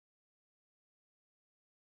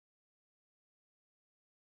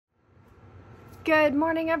Good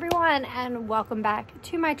morning everyone and welcome back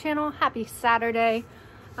to my channel. Happy Saturday.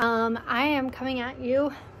 I am coming at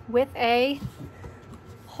you with a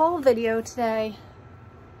haul video today.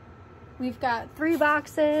 We've got 3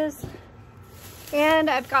 boxes and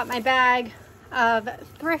I've got my bag of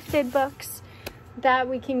thrifted books that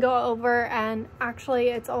we can go over, and actually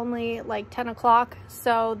it's only like 10 o'clock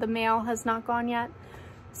so the mail has not gone yet.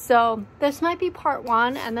 So this might be part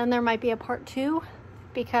 1 and then there might be a part 2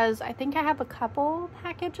 because I think I have a couple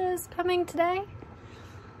packages coming today.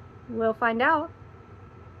 We'll find out.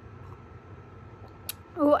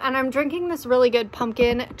 Oh, and I'm drinking this really good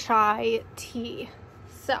pumpkin chai tea.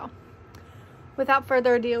 So without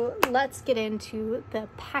further ado, let's get into the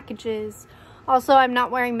packages. Also, I'm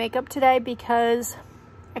not wearing makeup today because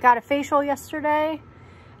I got a facial yesterday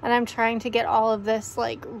and I'm trying to get all of this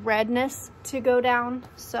like redness to go down.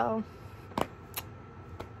 So,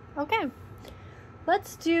 okay.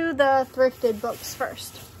 Let's do the thrifted books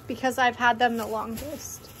first because I've had them the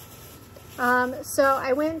longest. So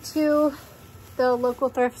I went to the local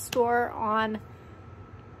thrift store on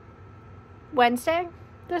Wednesday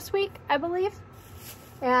this week, I believe.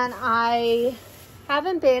 And I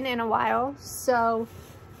haven't been in a while, so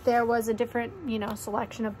there was a different,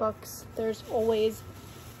 selection of books. There's always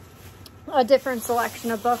a different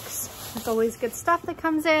selection of books. There's always good stuff that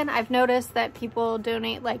comes in. I've noticed that people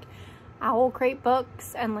donate like owl crate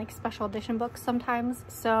books and like special edition books sometimes,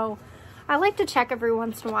 so I like to check every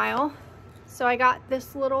once in a while. So I got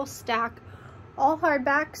this little stack, all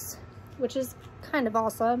hardbacks, which is kind of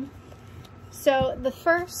awesome. So the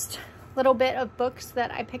first little bit of books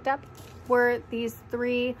that I picked up were these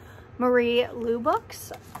 3 Marie Lu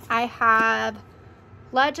books. I have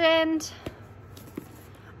Legend,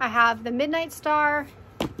 I have The Midnight Star,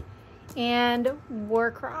 and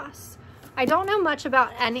Warcross. I don't know much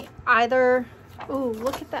about either. Ooh,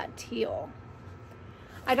 look at that teal.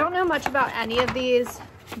 I don't know much about any of these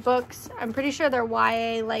books. I'm pretty sure they're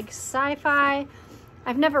YA, like sci-fi.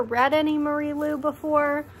 I've never read any Marie Lu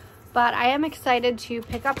before, but I am excited to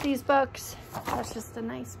pick up these books. That's just a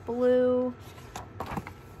nice blue.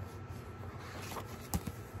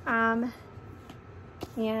 And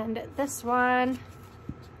this one,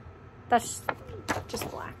 that's just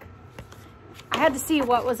black. I had to see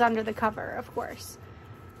what was under the cover, of course.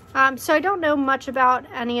 So I don't know much about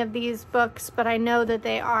any of these books, but I know that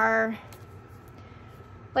they are,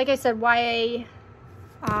 like I said, YA,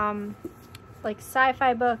 like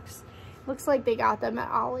sci-fi books. Looks like they got them at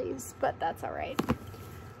Ollie's, but that's all right.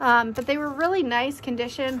 But they were really nice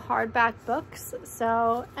condition hardback books.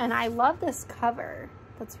 So, and I love this cover.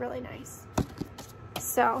 That's really nice.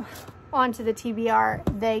 So onto the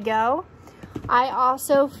TBR they go. I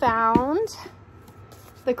also found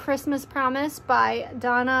The Christmas Promise by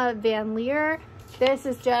Donna Van Leer. This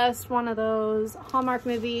is just one of those Hallmark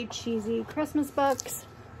movie cheesy Christmas books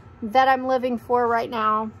that I'm living for right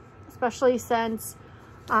now, especially since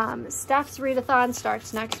Steph's readathon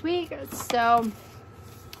starts next week. So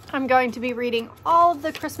I'm going to be reading all of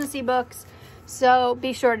the Christmassy books. So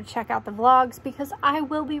be sure to check out the vlogs because I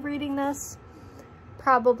will be reading this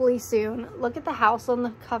probably soon. Look at the house on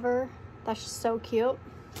the cover. That's just so cute.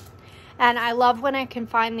 And I love when I can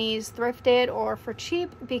find these thrifted or for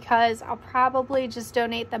cheap because I'll probably just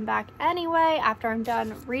donate them back anyway after I'm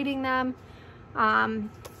done reading them.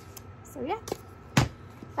 So yeah.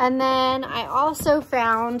 And then I also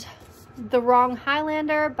found The Wrong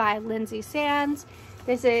Highlander by Lindsay Sands.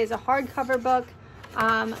 This is a hardcover book.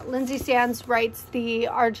 Lindsay Sands writes the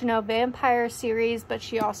Argento Vampire series, but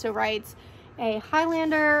she also writes a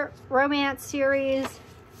Highlander romance series.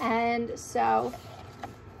 And so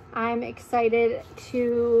I'm excited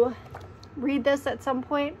to read this at some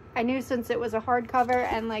point. I knew since it was a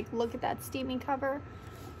hardcover and like, look at that steamy cover.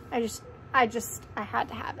 I had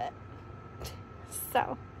to have it.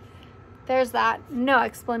 So there's that. No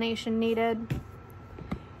explanation needed.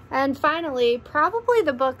 And finally, probably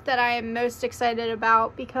the book that I am most excited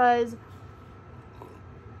about because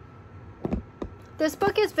this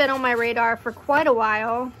book has been on my radar for quite a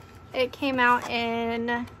while. It came out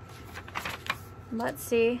in, let's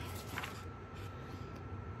see.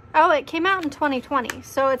 Oh, it came out in 2020.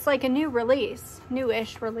 So it's like a new release,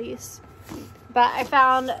 newish release. But I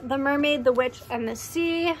found The Mermaid, the Witch, and the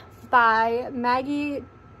Sea by Maggie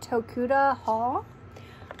Tokuda Hall.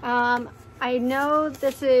 I know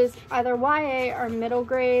this is either YA or middle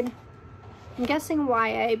grade. I'm guessing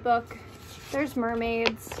YA book. There's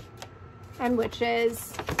mermaids and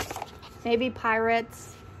witches, maybe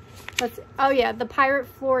pirates. Oh yeah, the Pirate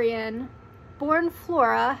Florian native-born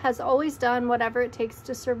Flora has always done whatever it takes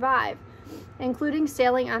to survive, including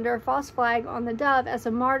sailing under a false flag on the Dove as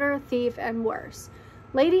a martyr, thief, and worse.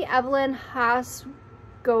 Lady Evelyn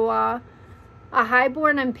Hasgoa, a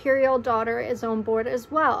high-born imperial daughter, is on board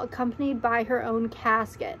as well, accompanied by her own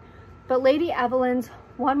casket. But Lady Evelyn's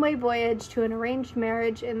one-way voyage to an arranged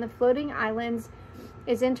marriage in the floating islands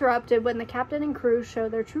is interrupted when the captain and crew show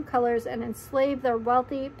their true colors and enslave their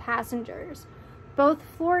wealthy passengers. Both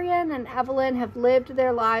Florian and Evelyn have lived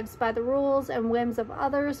their lives by the rules and whims of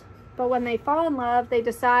others, but when they fall in love, they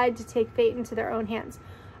decide to take fate into their own hands.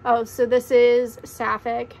 Oh, so this is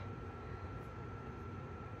Sapphic.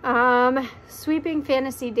 Sweeping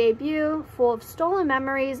fantasy debut, full of stolen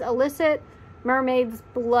memories, illicit mermaids'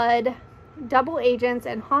 blood, double agents,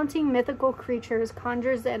 and haunting mythical creatures,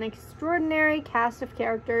 conjures an extraordinary cast of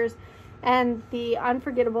characters and the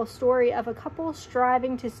unforgettable story of a couple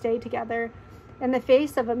striving to stay together in the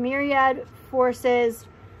face of a myriad forces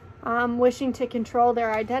wishing to control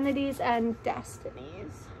their identities and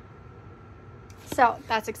destinies. So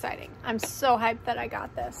that's exciting. I'm so hyped that I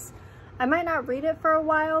got this. I might not read it for a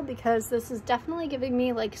while because this is definitely giving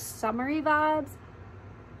me like summery vibes.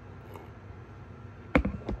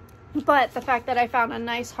 But the fact that I found a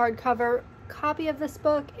nice hardcover copy of this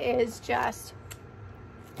book is just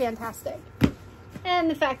fantastic.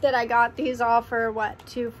 And the fact that I got these all for what,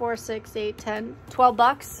 2, 4, 6, 8, 10, 12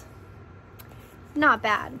 bucks. Not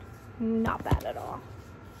bad. Not bad at all.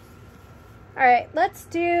 All right, let's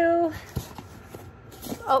do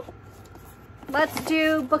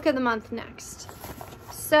book of the month next.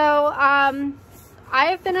 So, I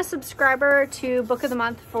have been a subscriber to Book of the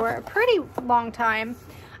Month for a pretty long time.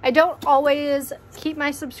 I don't always keep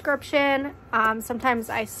my subscription.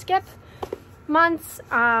 Sometimes I skip months.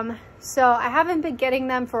 So I haven't been getting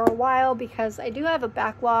them for a while because I do have a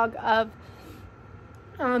backlog of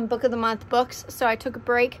Book of the Month books. So I took a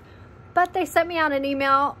break. But they sent me out an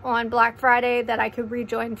email on Black Friday that I could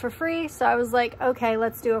rejoin for free. So I was like, okay,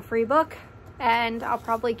 let's do a free book. And I'll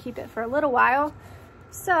probably keep it for a little while.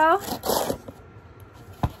 So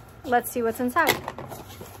let's see what's inside.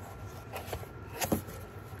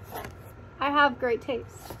 I have great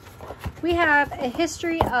taste. We have A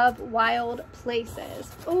History of Wild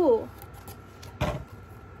Places. Ooh.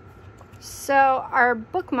 So our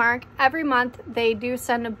bookmark, every month they do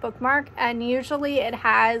send a bookmark, and usually it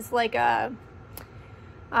has like a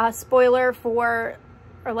spoiler for,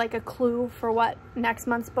 or like a clue for what next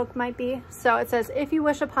month's book might be. So it says, if you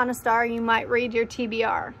wish upon a star, you might read your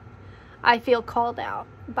TBR. I feel called out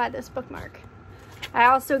by this bookmark. I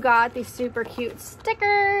also got these super cute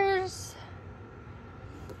stickers.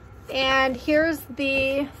 And here's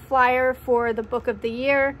the flyer for the book of the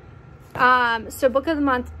year. So Book of the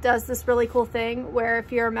Month does this really cool thing where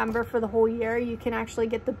if you're a member for the whole year, you can actually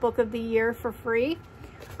get the book of the year for free.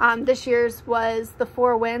 This year's was The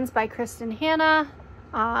Four Winds by Kristen Hanna.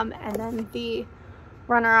 And then the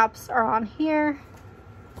runner-ups are on here.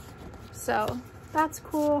 So that's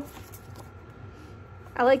cool.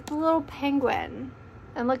 I like the little penguin.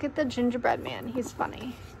 And look at the gingerbread man. He's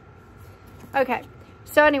funny. Okay.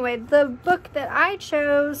 So anyway, the book that I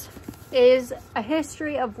chose is A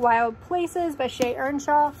History of Wild Places by Shay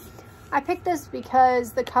Earnshaw. I picked this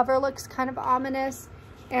because the cover looks kind of ominous.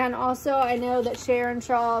 And also I know that Shay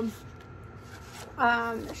Earnshaw,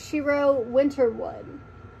 she wrote Winterwood,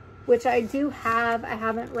 which I do have. I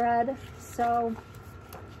haven't read. So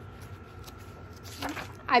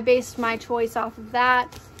I based my choice off of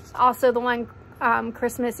that. Also the one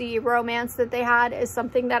Christmassy romance that they had is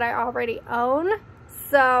something that I already own.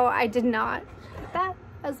 So I did not pick that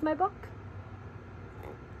as my book.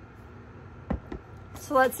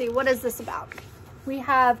 So let's see, what is this about? We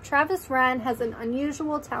have Travis Wren has an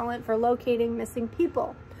unusual talent for locating missing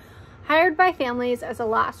people. Hired by families as a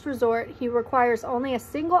last resort, he requires only a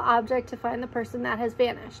single object to find the person that has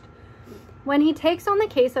vanished. When he takes on the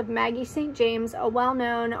case of Maggie St. James, a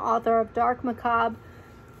well-known author of dark, macabre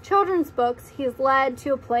children's books, he is led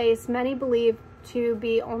to a place many believe to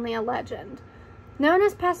be only a legend. Known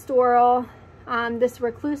as Pastoral, this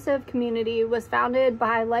reclusive community was founded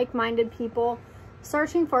by like-minded people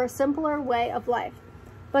searching for a simpler way of life.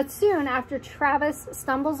 But soon after Travis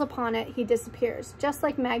stumbles upon it, he disappears, just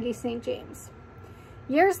like Maggie St. James.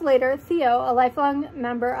 Years later, Theo, a lifelong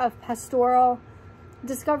member of Pastoral,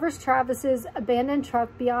 discovers Travis's abandoned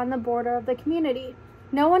truck beyond the border of the community.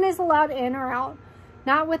 No one is allowed in or out,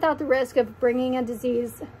 not without the risk of bringing a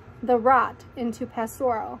disease, the rot, into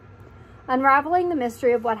Pastoral. Unraveling the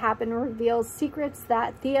mystery of what happened reveals secrets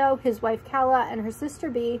that Theo, his wife Calla, and her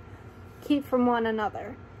sister Bee keep from one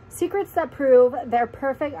another. Secrets that prove their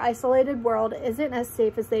perfect isolated world isn't as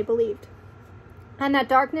safe as they believed. and that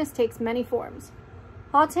darkness takes many forms.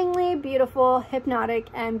 Hauntingly beautiful, hypnotic,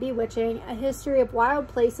 and bewitching, A History of Wild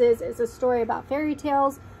Places is a story about fairy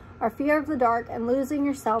tales, our fear of the dark, and losing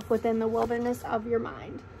yourself within the wilderness of your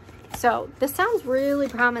mind. So this sounds really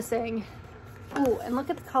promising. Oh, and look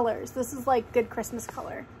at the colors. This is like good Christmas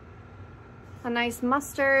color. A nice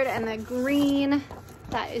mustard and the green.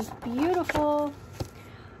 That is beautiful.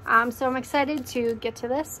 So I'm excited to get to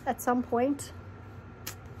this at some point.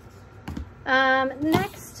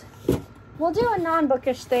 Next, we'll do a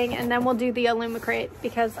non-bookish thing, and then we'll do the Illumicrate,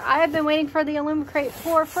 because I have been waiting for the Illumicrate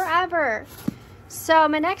for forever. So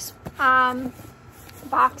my next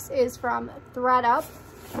box is from ThredUp.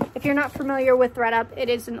 If you're not familiar with ThredUp, it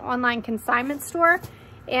is an online consignment store,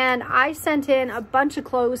 and I sent in a bunch of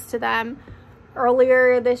clothes to them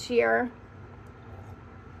earlier this year.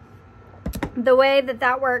 The way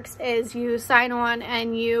that works is you sign on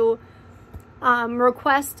and you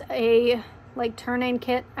request a like turn-in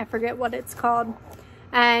kit. I forget what it's called,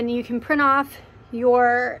 and you can print off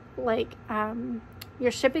your like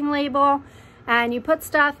your shipping label, and you put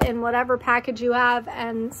stuff in whatever package you have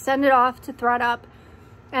and send it off to ThredUp,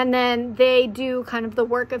 and then they do kind of the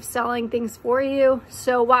work of selling things for you.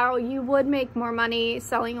 So while you would make more money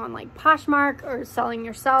selling on like Poshmark or selling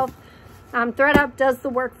yourself, ThredUp does the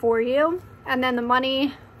work for you, and then the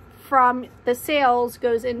money from the sales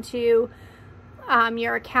goes into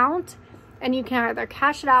your account, and you can either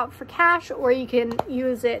cash it out for cash, or you can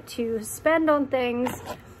use it to spend on things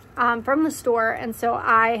from the store. And so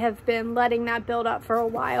I have been letting that build up for a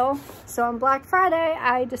while. So on Black Friday,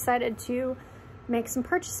 I decided to make some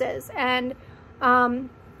purchases. And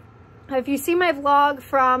if you see my vlog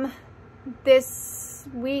from this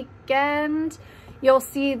weekend, you'll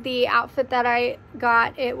see the outfit that I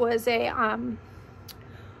got. It was a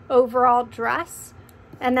overall dress.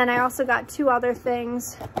 And then I also got two other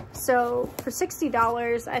things. So for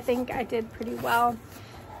 $60, I think I did pretty well.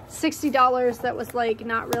 $60 that was like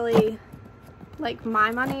not really like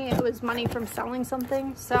my money. It was money from selling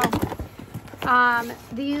something. So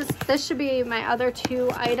this should be my other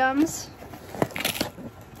two items.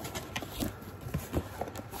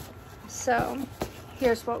 So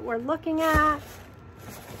here's what we're looking at.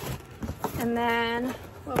 And then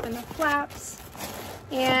open the flaps,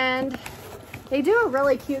 and they do a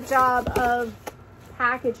really cute job of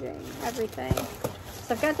packaging everything.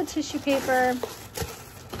 So I've got the tissue paper,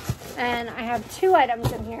 and I have two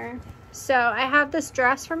items in here. So I have this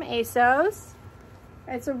dress from ASOS.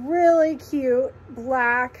 It's a really cute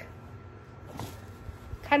black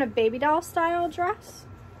kind of baby doll style dress.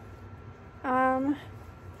 I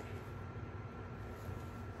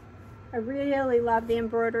really love the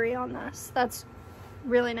embroidery on this. That's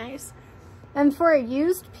really nice. And for a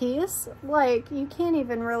used piece, like, you can't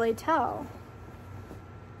even really tell.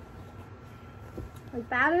 Like,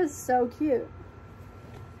 that is so cute.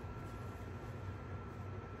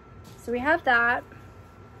 So we have that.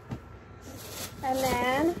 And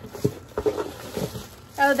then,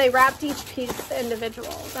 oh, they wrapped each piece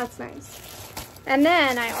individual. That's nice. And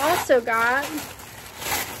then I also got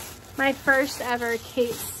my first ever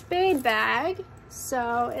Kate Spade bag.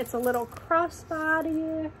 So it's a little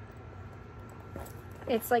crossbody.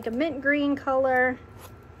 It's like a mint green color.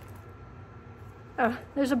 Oh,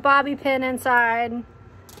 there's a bobby pin inside.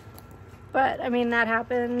 But I mean, that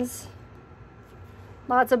happens.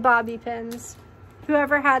 Lots of bobby pins.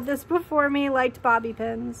 Whoever had this before me liked bobby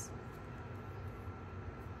pins.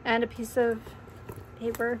 And a piece of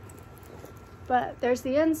paper. But there's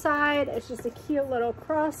the inside. It's just a cute little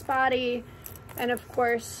crossbody. And of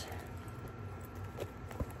course,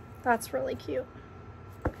 that's really cute.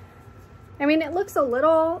 I mean, it looks a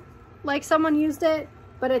little like someone used it,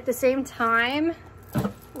 but at the same time,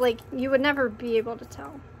 like, you would never be able to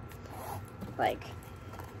tell. Like,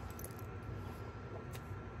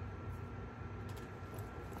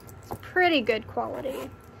 it's pretty good quality.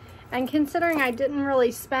 And considering I didn't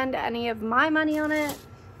really spend any of my money on it,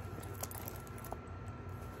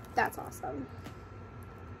 that's awesome.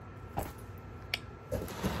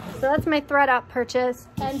 So that's my ThredUp purchase.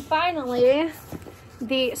 And finally,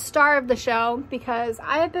 the star of the show, because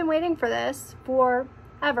I have been waiting for this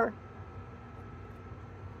forever.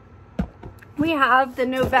 We have the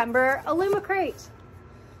November Illumicrate.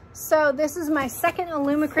 So this is my second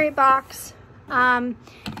Illumicrate box.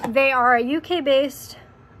 They are a UK-based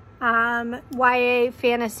YA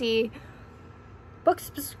fantasy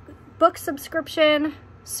book subscription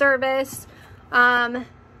service.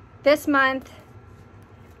 This month,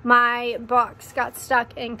 my box got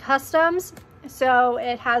stuck in customs, so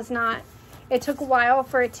it took a while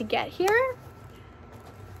for it to get here.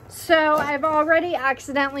 So I've already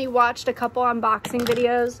accidentally watched a couple unboxing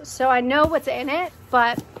videos, so I know what's in it,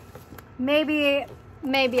 but maybe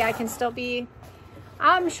I can still be,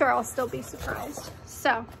 I'm sure I'll still be surprised.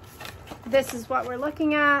 So this is what we're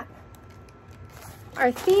looking at.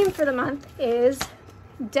 Our theme for the month is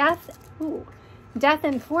Death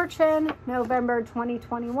and Fortune, November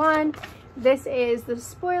 2021. This is the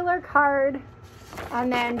spoiler card.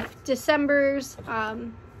 And then December's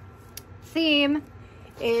theme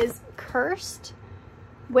is Cursed,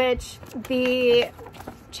 which the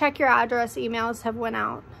check your address emails have went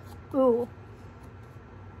out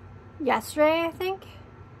yesterday, I think.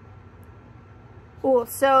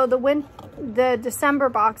 So the December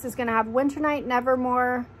box is gonna have Winter Night,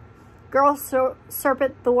 Nevermore, Girl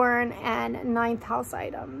Serpent Thorn, and Ninth House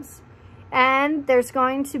items. And there's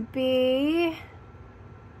going to be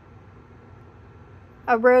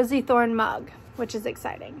a Rosy Thorn mug, which is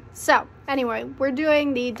exciting. So anyway, we're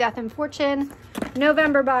doing the Death and Fortune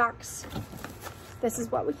November box. This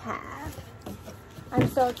is what we have. I'm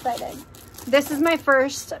so excited. This is my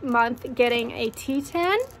first month getting a tea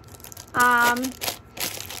tin.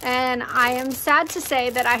 And I am sad to say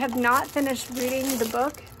that I have not finished reading the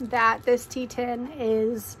book that this tea tin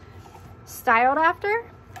is styled after.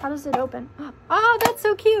 How does it open? Oh, that's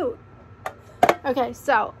so cute. Okay,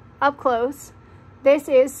 so up close. This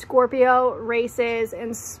is Scorpio Races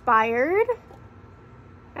inspired.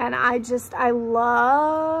 And I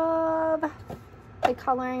love the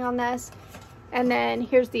coloring on this. And then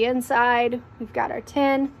here's the inside. We've got our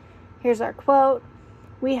tin. Here's our quote.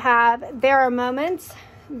 We have, there are moments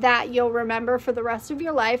that you'll remember for the rest of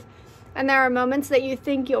your life. And there are moments that you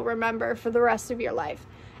think you'll remember for the rest of your life.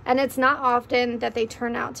 And it's not often that they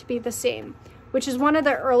turn out to be the same, which is one of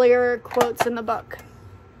the earlier quotes in the book,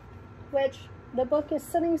 which the book is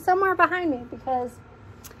sitting somewhere behind me because,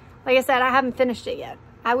 like I said, I haven't finished it yet.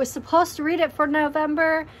 I was supposed to read it for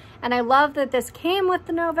November, and I love that this came with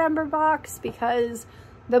the November box because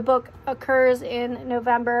the book occurs in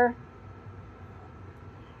November.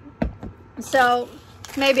 So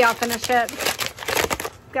maybe I'll finish it.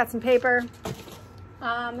 Got some paper.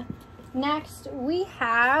 Next, we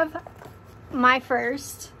have my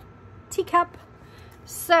first teacup.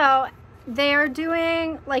 So they're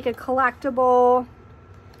doing like a collectible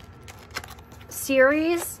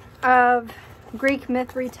series of Greek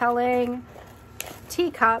myth retelling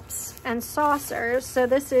teacups and saucers. So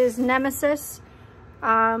this is Nemesis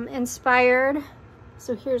inspired.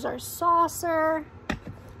 So here's our saucer.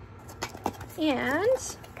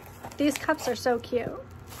 And these cups are so cute.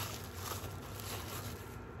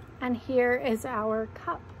 And here is our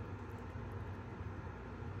cup.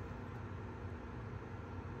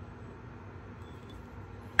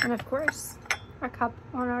 And of course, our cup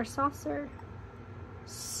on our saucer.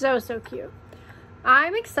 So cute.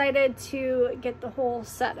 I'm excited to get the whole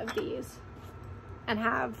set of these and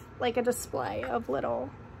have like a display of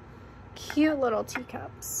cute little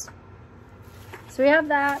teacups. So we have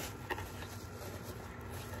that.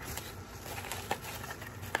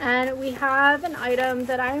 And we have an item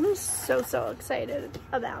that I'm so excited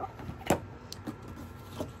about.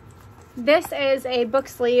 This is a book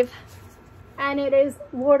sleeve, and it is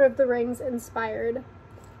Lord of the Rings inspired.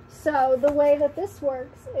 So the way that this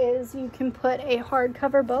works is you can put a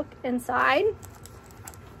hardcover book inside,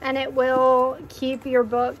 and it will keep your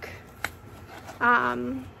book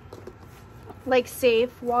like safe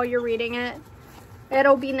while you're reading it.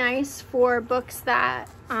 It'll be nice for books that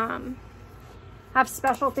have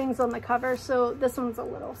special things on the cover. So this one's a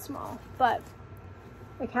little small, but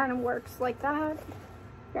it kind of works like that.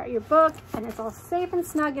 Got your book, and it's all safe and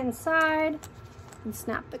snug inside. And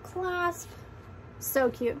snap the clasp. So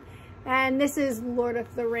cute. And this is Lord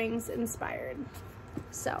of the Rings inspired.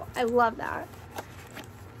 So I love that.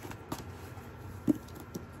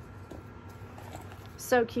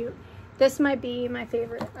 So cute. This might be my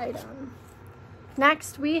favorite item.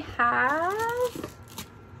 Next we have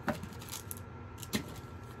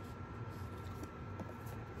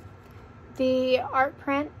the art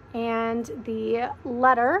print and the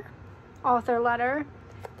letter, author letter.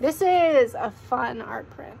 This is a fun art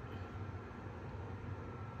print.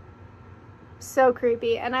 So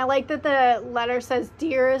creepy. And I like that the letter says,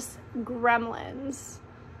 "Dearest Gremlins."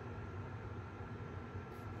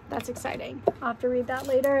 That's exciting. I'll have to read that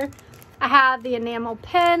later. I have the enamel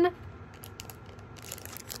pen,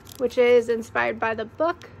 which is inspired by the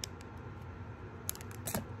book.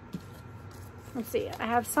 Let's see, I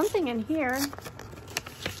have something in here.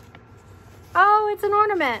 Oh, it's an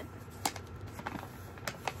ornament.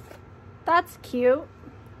 That's cute.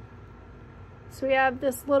 So we have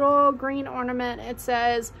this little green ornament. It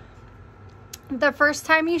says, The first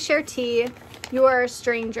time you share tea, you are a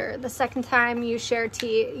stranger. The second time you share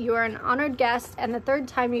tea, you are an honored guest. And the third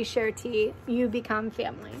time you share tea, you become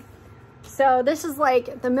family. So this is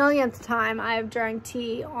like the millionth time I've drank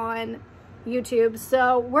tea on YouTube.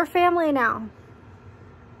 So we're family now.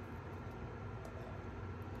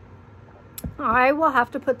 I will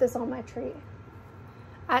have to put this on my tree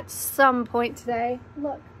at some point today.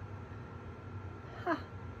 Look. Huh.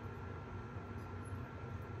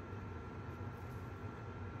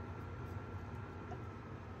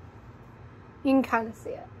 You can kind of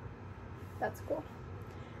see it. That's cool.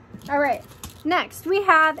 All right, next we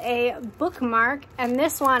have a bookmark, and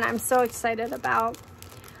this one I'm so excited about.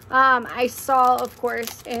 I saw, of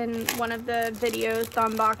course, in one of the videos, the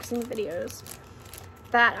unboxing videos,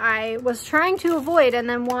 that I was trying to avoid and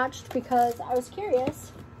then watched because I was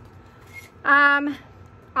curious.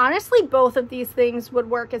 Honestly, both of these things would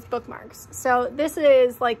work as bookmarks. So this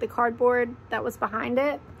is like the cardboard that was behind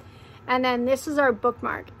it. And then this is our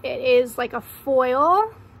bookmark. It is like a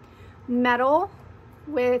foil metal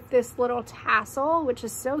with this little tassel, which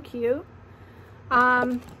is so cute.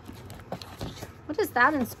 What is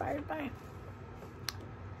that inspired by?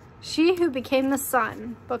 She Who Became the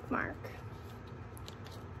Sun bookmark.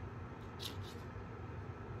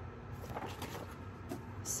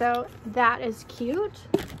 So that is cute.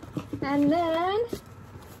 And then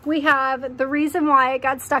we have the reason why it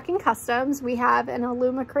got stuck in customs. We have an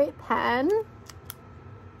Illumicrate pen,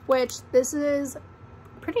 which this is a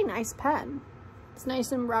pretty nice pen. It's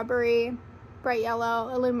nice and rubbery, bright yellow,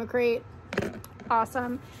 Illumicrate,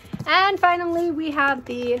 awesome. And finally we have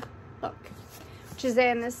the book, which is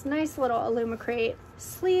in this nice little Illumicrate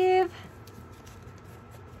sleeve.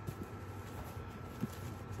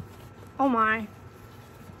 Oh my,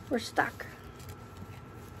 we're stuck.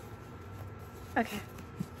 Okay.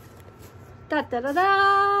 Da da da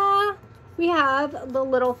da! We have The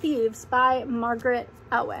Little Thieves by Margaret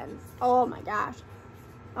Owen. Oh my gosh.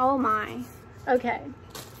 Oh my. Okay.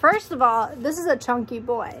 First of all, this is a chunky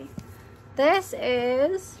boy. This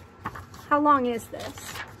is, how long is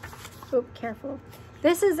this? Oh, careful.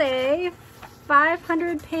 This is a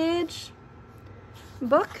 500-page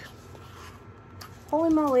book.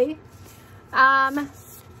 Holy moly.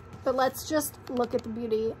 But let's just look at the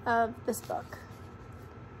beauty of this book.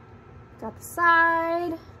 Got the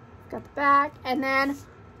side, got the back, and then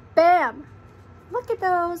bam! Look at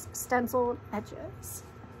those stenciled edges.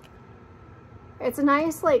 It's a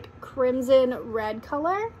nice like crimson red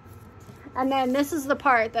color. And then this is the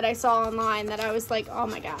part that I saw online that I was like, oh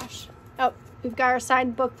my gosh. Oh, we've got our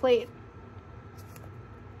side book plate.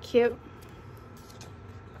 Cute.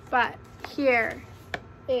 But here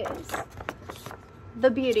is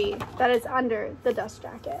the beauty that is under the dust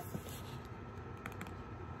jacket.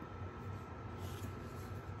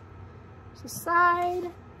 The side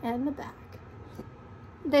and the back.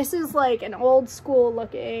 This is like an old school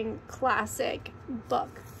looking classic book.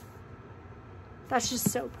 That's just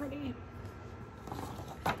so pretty.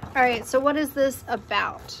 All right, so what is this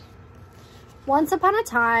about? Once upon a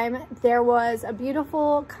time, there was a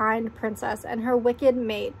beautiful, kind princess and her wicked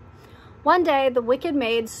maid. One day, the wicked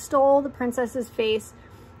maid stole the princess's face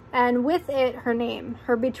and with it her name,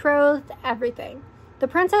 her betrothed, everything. The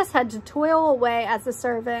princess had to toil away as a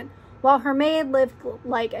servant while her maid lived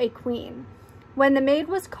like a queen. When the maid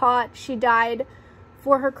was caught, she died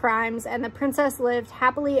for her crimes, and the princess lived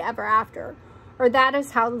happily ever after. Or that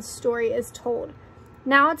is how the story is told.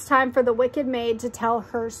 Now it's time for the wicked maid to tell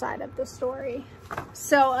her side of the story.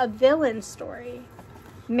 So a villain story,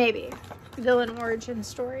 maybe. Villain origin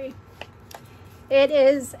story. It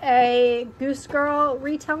is a Goose Girl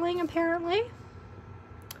retelling, apparently.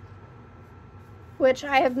 Which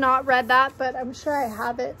I have not read that, but I'm sure I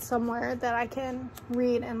have it somewhere that I can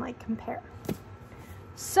read and like compare.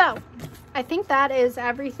 So I think that is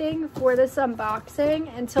everything for this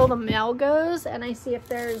unboxing until the mail goes and I see if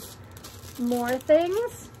there's more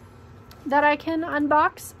things that I can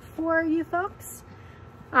unbox for you folks.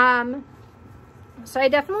 So I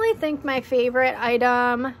definitely think my favorite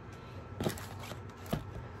item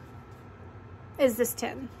is this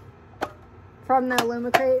tin. From the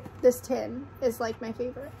Illumicrate, this tin is like my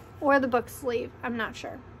favorite. Or the book sleeve, I'm not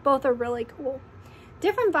sure. Both are really cool.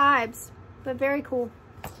 Different vibes, but very cool.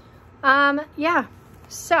 Yeah,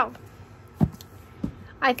 so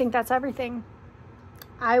I think that's everything.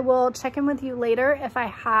 I will check in with you later if I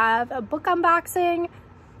have a book unboxing.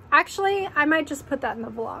 Actually, I might just put that in the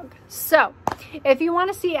vlog. So if you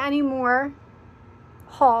want to see any more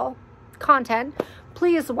haul content,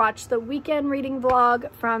 please watch the weekend reading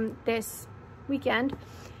vlog from this weekend.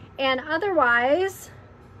 And otherwise,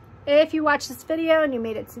 if you watch this video and you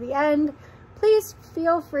made it to the end, please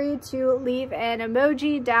feel free to leave an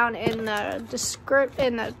emoji down in the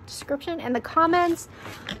description, in the comments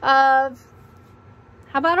of,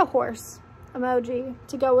 how about a horse emoji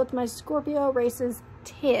to go with my Scorpio Races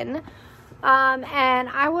tin. And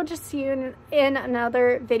I will just see you in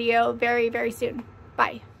another video very, very soon.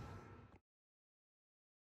 Bye.